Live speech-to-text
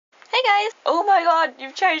guys! Oh my god,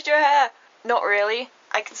 you've changed your hair! Not really.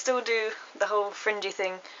 I can still do the whole fringy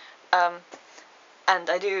thing, and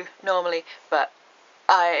I do normally, but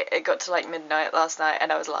it got to like midnight last night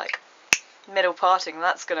and I was like, middle parting,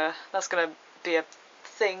 that's gonna be a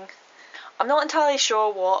thing. I'm not entirely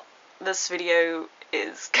sure what this video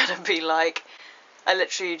is gonna be like. I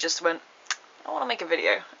literally just went, I want to make a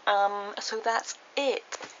video, so that's it.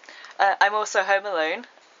 I'm also home alone.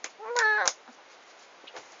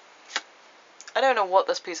 I don't know what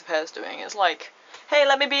this piece of hair is doing. It's like, hey,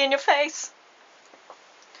 let me be in your face.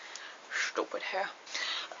 Stupid hair.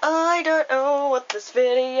 I don't know what this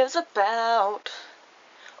video is about.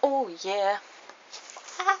 Oh yeah.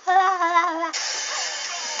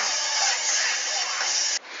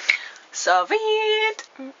 Sorry.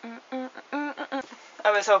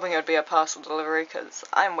 I was hoping it would be a parcel delivery because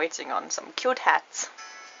I'm waiting on some cute hats.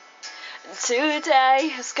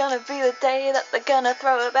 Today is gonna be the day that they're gonna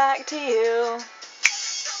throw it back to you.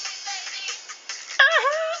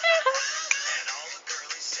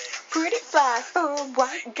 Pretty fly for a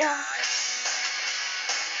white guy.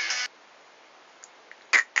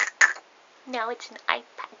 No, it's an eye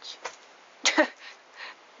patch.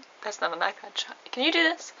 That's not an eye patch. Can you do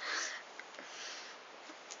this?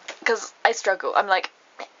 Because I struggle. I'm like...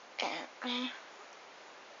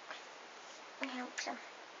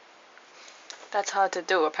 That's hard to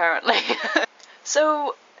do, apparently.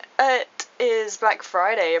 So, it is Black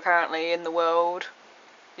Friday, apparently, in the world.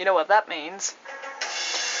 You know what that means.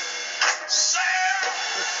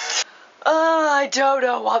 I don't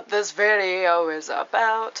know what this video is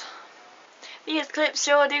about. These clips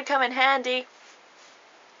sure do come in handy.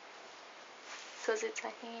 Because it's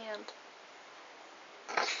a hand.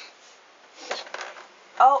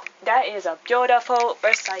 Oh, that is a beautiful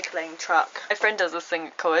recycling truck. My friend does this thing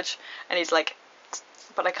at college, and he's like,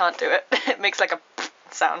 but I can't do it. It makes like a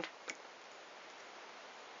sound.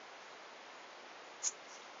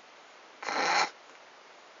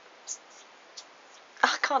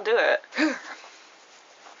 I can't do it.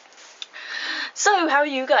 So, how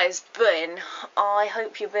you guys been? I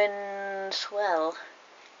hope you've been swell.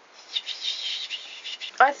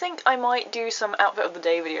 I think I might do some outfit of the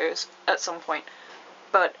day videos at some point,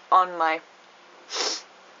 but on my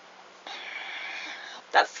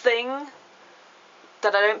that thing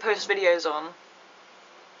that I don't post videos on.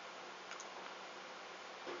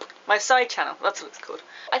 My side channel, that's what it's called.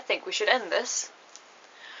 I think we should end this.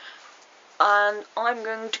 And I'm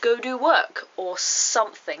going to go do work or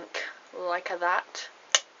something like that.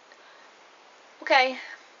 Okay,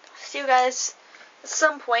 see you guys at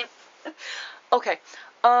some point. Okay,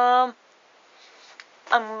 I'm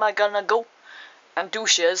gonna go and do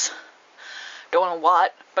shiz. Don't know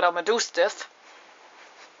what, but I'm gonna do stuff.